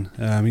possibly can.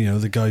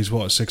 The guy's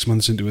 6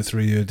 months into a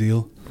 3-year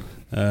deal.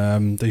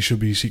 They should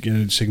be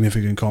seeking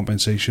significant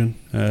compensation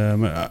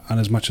and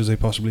as much as they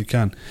possibly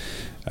can.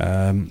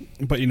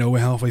 But we're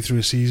halfway through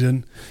a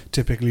season.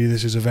 Typically,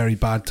 this is a very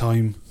bad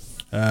time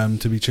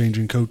to be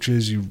changing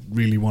coaches. You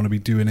really want to be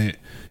doing it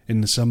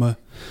in the summer.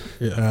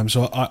 Yeah.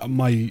 So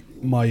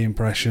my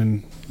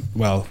impression,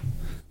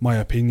 my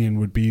opinion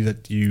would be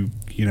that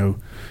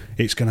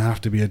it's going to have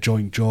to be a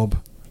joint job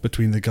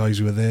between the guys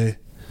who are there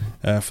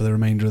for the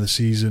remainder of the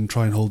season.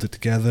 Try and hold it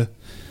together,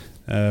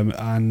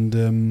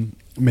 and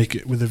make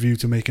it with a view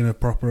to making a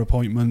proper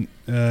appointment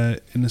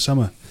in the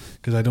summer.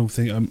 Because I don't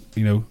think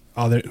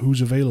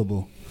who's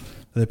available?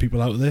 Are there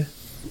people out there?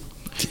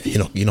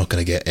 You're not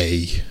going to get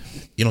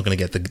You're not going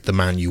to get the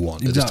man you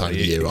want at this time of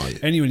year, are you?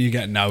 Anyone you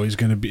get now is not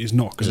going to be. It's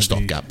a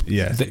stopgap.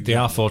 Yeah, they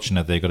are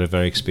fortunate. They've got a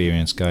very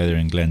experienced guy there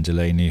in Glenn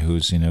Delaney,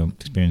 who's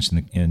experienced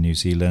in New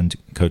Zealand,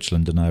 coached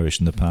London Irish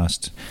in the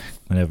past.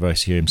 Whenever I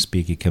hear him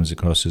speak, he comes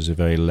across as a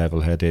very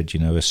level-headed,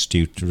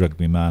 astute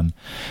rugby man.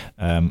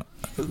 The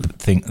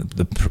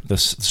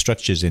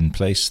structure's in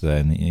place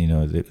there.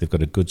 They've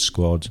got a good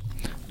squad.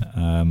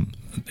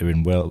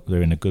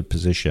 They're in a good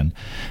position.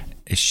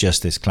 It's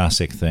just this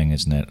classic thing,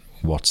 isn't it?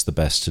 What's the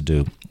best to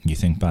do? You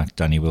think back,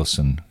 Danny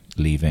Wilson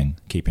leaving,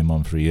 keep him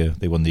on for a year.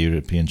 They won the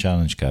European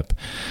Challenge Cup.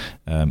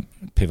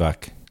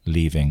 Pivac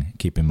leaving,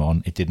 keep him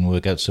on. It didn't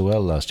work out so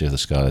well last year, the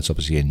Scarlets.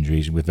 Obviously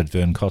injuries with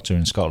Vern Cotter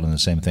in Scotland, the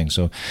same thing.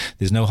 So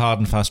there's no hard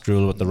and fast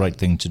rule what the right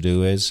thing to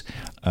do is.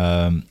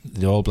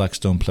 The All Blacks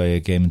don't play a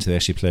game until they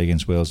actually play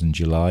against Wales in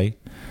July.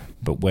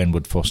 But when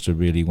would Foster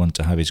really want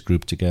to have his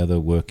group together,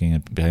 working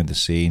behind the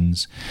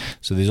scenes?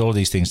 So there's all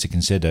these things to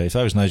consider. If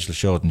I was Nigel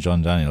Short and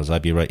John Daniels,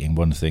 I'd be writing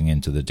one thing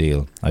into the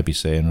deal. I'd be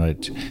saying,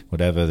 right,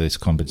 whatever this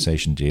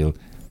compensation deal,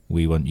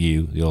 we want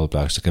you, the All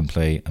Blacks, to come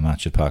play a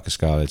match at Parker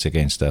Scarlets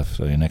against us.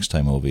 So your next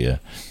time over here,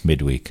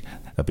 midweek.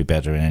 That'd be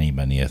better than any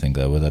money, I think.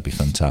 That'd be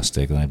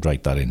fantastic. And I'd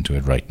write that into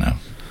it right now.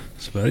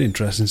 It's a very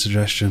interesting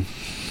suggestion.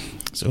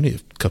 It's only a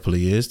couple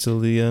of years till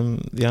the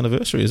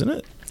anniversary, isn't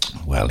it?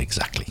 Well,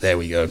 exactly. There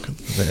we go.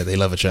 They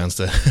love a chance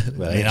to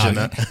mention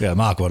that. Yeah,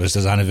 Mark Waters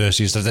does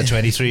anniversaries after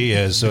 23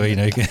 years, so you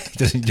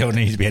don't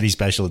need to be any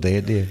special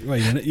date, do you? Well,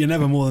 you're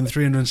never more than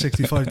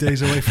 365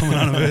 days away from an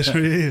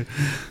anniversary, are you?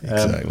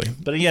 Exactly.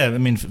 But yeah, I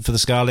mean, for the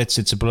Scarlets,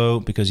 it's a blow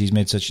because he's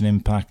made such an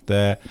impact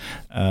there,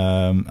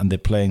 and they're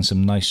playing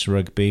some nice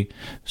rugby.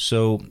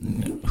 So,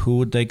 who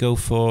would they go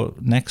for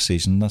next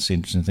season? That's the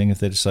interesting thing. If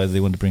they decide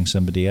they want to bring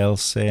somebody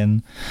else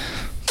in,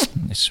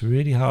 It's a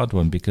really hard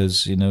one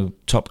because,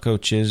 top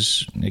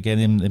coaches,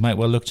 again, they might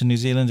well look to New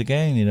Zealand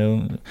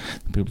again.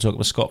 People talk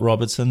about Scott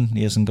Robertson.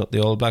 He hasn't got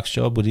the All Blacks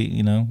job. Would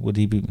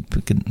he be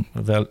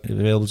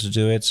available to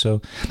do it?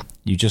 So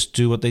you just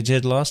do what they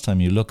did last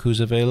time. You look who's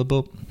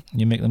available,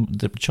 you make them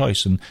the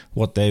choice. And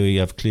what they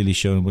have clearly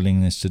shown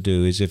willingness to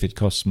do is if it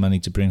costs money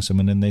to bring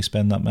someone in, they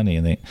spend that money,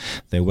 and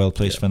they're well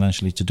placed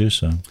financially to do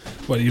so.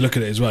 Well, you look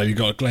at it as well. You've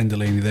got Glenn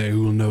Delaney there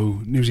who will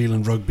know New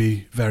Zealand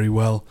rugby very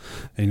well.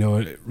 And,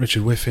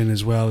 Richard Whiffin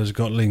as well has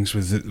got links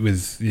with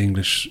the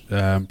English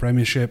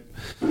Premiership,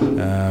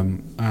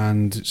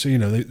 and so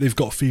they've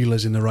got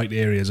feelers in the right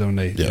areas, haven't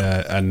they?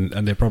 Yeah. And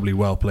they're probably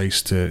well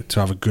placed to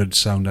have a good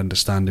sound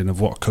understanding of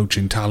what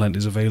coaching talent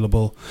is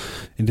available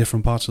in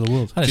different parts of the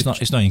world. And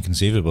it's not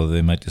inconceivable that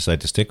they might decide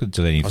to stick with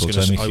Delaney full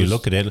time. If you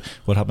look at it,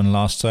 what happened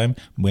last time,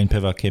 Wayne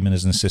Pivac came in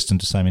as an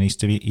assistant to Simon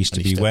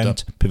Easterby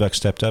went, Pivac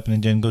stepped up, and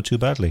it didn't go too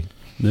badly.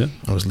 Yeah,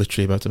 I was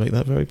literally about to make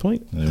that very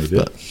point. There we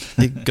go. But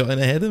you got in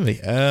ahead of me.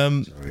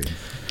 Sorry.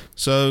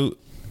 So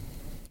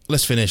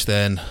let's finish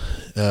then,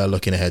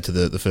 looking ahead to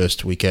the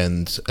first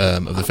weekend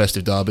of the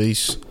festive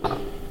derbies.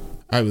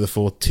 Out of the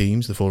 4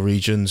 teams, the 4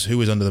 regions,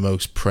 who is under the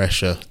most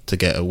pressure to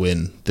get a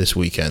win this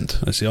weekend?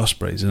 That's the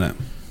Ospreys, isn't it?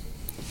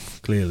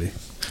 Clearly.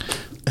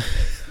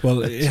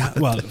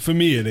 Well, for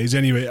me it is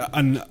anyway.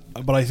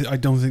 But I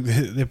don't think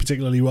they're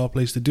particularly well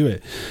placed to do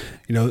it.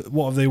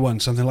 What have they won?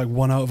 Something like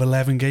 1 out of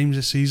 11 games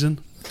this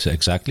season. So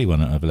exactly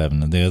 1 out of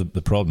 11. And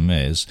the problem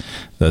is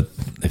that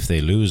if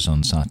they lose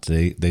on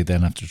Saturday, they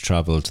then have to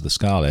travel to the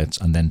Scarlets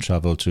and then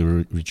travel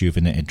to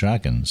Rejuvenated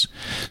Dragons.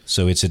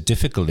 So it's a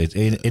difficult.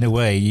 In a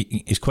way,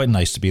 it's quite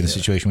nice to be in a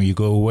situation where you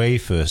go away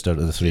first out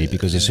of the 3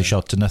 because it's a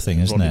shot to nothing,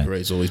 isn't it?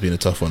 Parade's always been a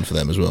tough one for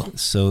them as well.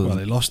 So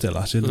they lost it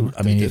last year, didn't they?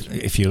 I mean,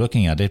 if you're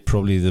looking at it,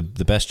 probably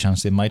the best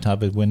chance they might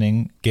have at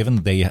winning, given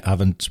that they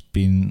haven't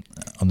been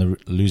on the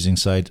losing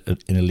side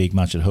in a league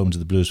match at home to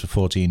the Blues for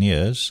 14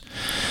 years,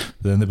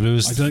 then the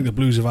Blues... I don't think the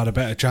Blues have had a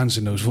better chance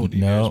in those 14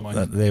 years.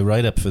 No, they're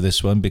right up for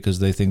this one because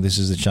they think this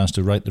is the chance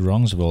to right the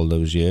wrongs of all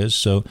those years.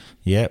 So,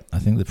 yeah, I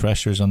think the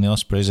pressure is on the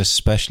Ospreys,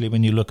 especially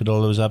when you look at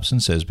all those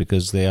absences,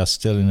 because they are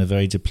still in a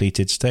very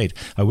depleted state.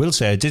 I will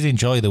say I did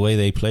enjoy the way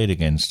they played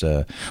against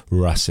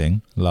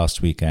Racing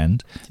last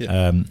weekend.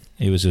 Yeah.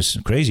 It was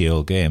a crazy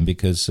old game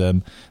because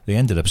they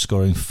ended up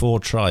scoring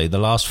 4 tries, the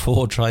last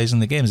 4 tries in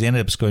the games. They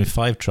ended up scoring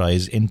 5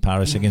 tries in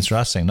Paris against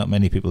Racing. Not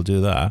many people do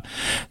that.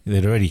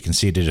 They'd already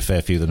conceded a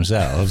fair few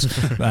themselves,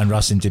 and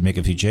Racing did make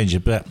a few changes.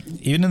 But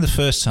even in the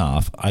first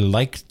half, I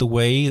liked the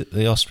way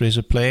the Ospreys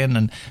were playing,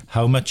 and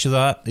how much of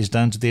that is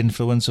down to the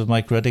influence of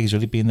Mike Ruddick. He's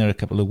only been there a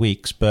couple of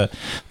weeks, but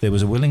there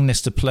was a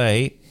willingness to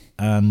play.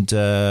 And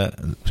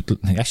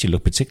it actually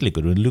looked particularly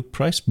good when Luke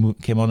Price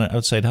came on at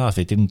outside half.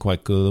 It didn't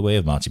quite go the way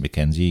of Marty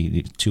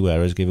McKenzie. 2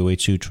 errors, gave away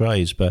 2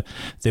 tries, but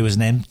there was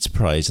an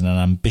enterprise and an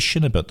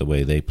ambition about the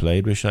way they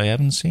played, which I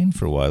haven't seen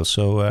for a while.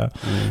 So,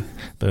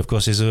 but of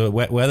course, there's a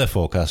wet weather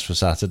forecast for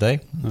Saturday,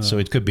 so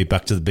it could be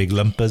back to the big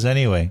lumpers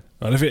anyway.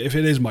 Well, if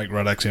it is Mike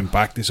Ruddock's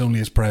impact, it's only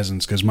his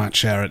presence, because Matt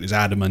Sherratt is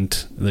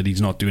adamant that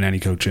he's not doing any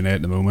coaching there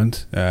at the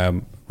moment.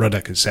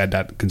 Ruddock has said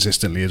that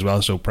consistently as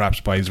well, so perhaps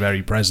by his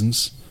very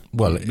presence.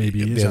 Well,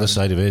 maybe the other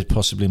side of it is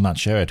possibly Matt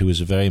Sherratt, who was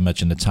very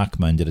much an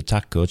attack-minded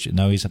attack coach.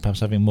 Now he's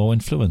perhaps having more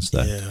influence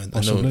there. Yeah,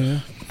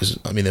 possibly.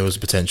 I mean, there was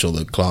potential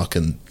that Clark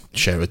and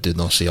Sherratt did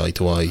not see eye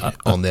to eye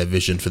on their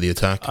vision for the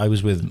attack. I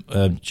was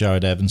with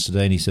Jared Evans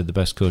today, and he said the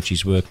best coach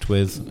he's worked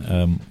with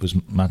was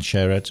Matt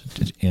Sherratt.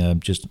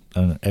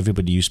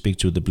 Everybody you speak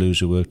to at the Blues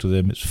who worked with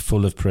him is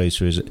full of praise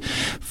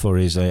for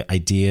his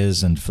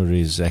ideas and for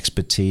his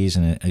expertise,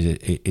 and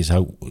is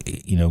how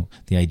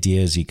the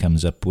ideas he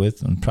comes up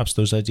with, and perhaps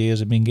those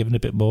ideas are being given a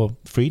bit more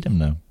freedom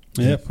now.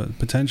 Yeah, but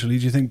potentially.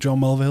 Do you think John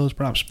Mulvihill has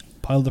perhaps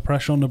piled the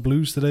pressure on the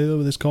Blues today, though,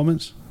 with his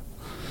comments?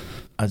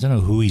 I don't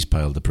know who he's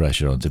piled the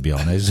pressure on, to be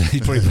honest.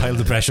 He's probably piled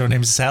the pressure on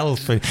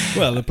himself.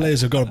 Well, the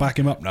players have got to back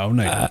him up now, haven't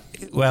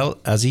they? Well,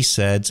 as he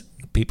said,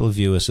 people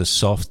view us as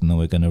soft and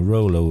we're going to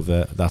roll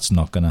over. That's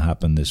not going to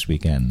happen this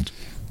weekend.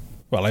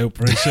 Well, I hope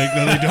for his sake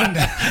that they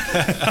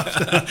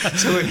don't.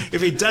 So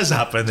if it does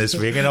happen this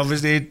weekend,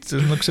 obviously it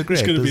doesn't look so great.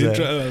 It's going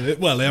to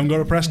be well, they haven't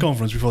got a press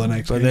conference before the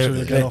next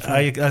game.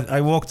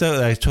 I walked out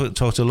there. I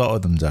talked to a lot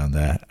of them down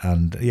there,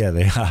 and yeah,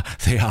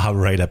 they are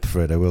right up for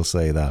it. I will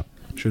say that.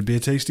 Should be a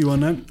tasty one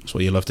then. That's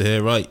what you love to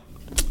hear, right?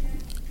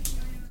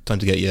 Time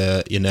to get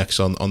your necks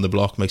on the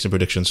block. Make some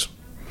predictions.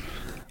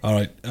 All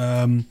right.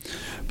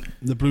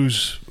 The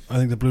Blues. I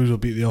think the Blues will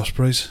beat the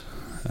Ospreys.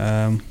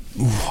 I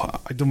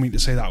don't mean to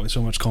say that with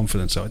so much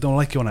confidence, though. I don't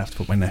like it when I have to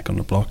put my neck on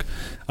the block.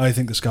 I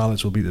think the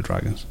Scarlets will beat the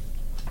Dragons.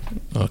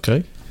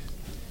 Okay.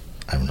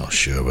 I'm not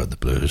sure about the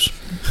Blues.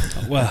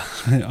 Well,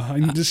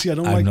 I'm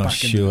not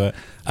sure.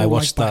 I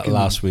watched that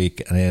last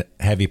week, and a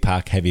heavy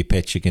pack, heavy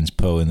pitch against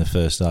Poe in the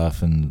first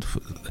half, and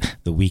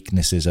the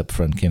weaknesses up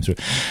front came through.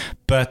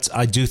 But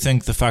I do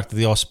think the fact that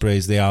the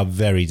Ospreys, they are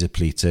very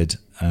depleted.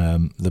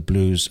 The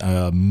Blues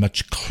are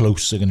much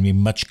closer, going to be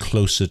much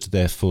closer to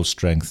their full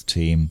strength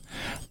team.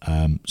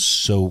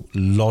 So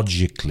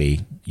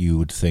logically, you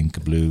would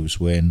think Blues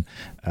win.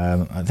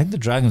 I think the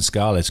Dragon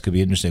Scarlets could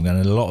be interesting,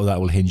 and a lot of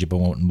that will hinge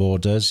upon what Moore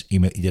does. He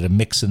did a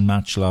mix and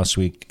match last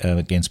week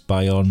against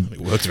Bayonne. It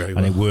worked very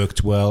well. And it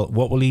worked well.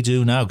 What will he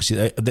do now?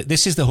 Because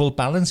this is the whole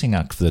balancing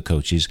act for the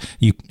coaches.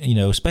 You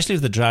know, especially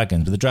with the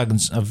Dragons. But the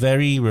Dragons are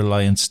very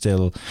reliant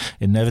still,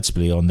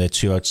 inevitably, on their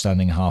two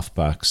outstanding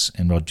halfbacks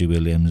in Rodri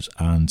Williams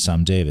and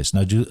Sam Davis.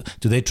 Now, do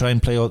they try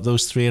and play out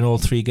those three in all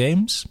three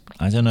games?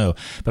 I don't know.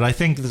 But I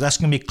think that's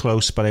going to be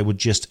close, but I would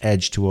just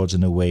edge towards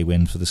an away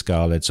win for the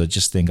Scarlets. I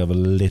just think of a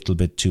little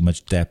bit too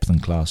much depth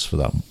and class for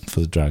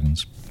the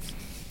Dragons.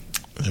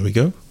 There we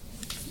go.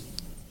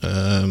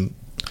 I'll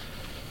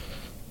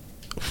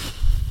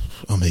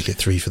make it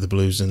 3 for the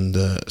Blues and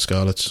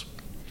Scarlets.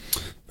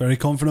 Very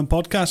confident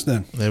podcast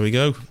then. There we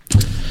go.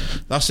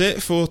 That's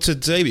it for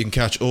today. We can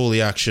catch all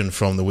the action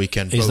from the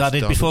weekend. Is that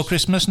it before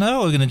Christmas now,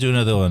 or are we going to do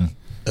another one?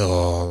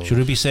 Oh, should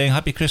we be saying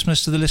Happy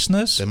Christmas to the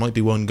listeners? There might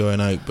be one going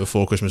out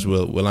before Christmas.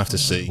 We'll have to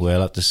see. We'll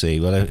have to see.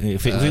 Well,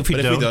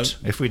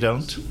 if we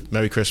don't,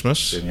 Merry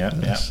Christmas.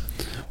 Yeah.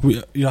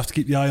 You have to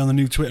keep the eye on the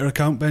new Twitter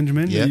account,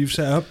 Benjamin, that you've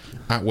set up.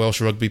 At Welsh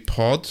Rugby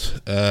Pod.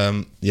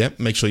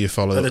 Make sure you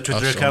follow the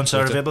Twitter accounts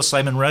are available.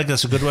 Simon Rugg,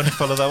 that's a good one.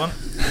 Follow that one.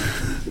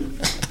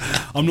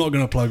 I'm not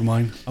going to plug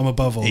mine. I'm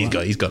above all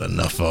that. He's got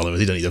enough followers.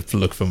 He don't need to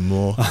look for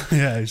more.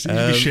 Yeah, he's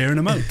sharing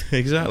them out.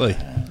 Exactly.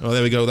 Well,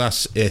 there we go.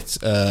 That's it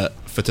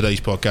for today's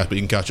podcast. But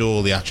you can catch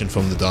all the action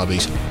from the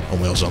derbies on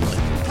Wales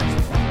Online.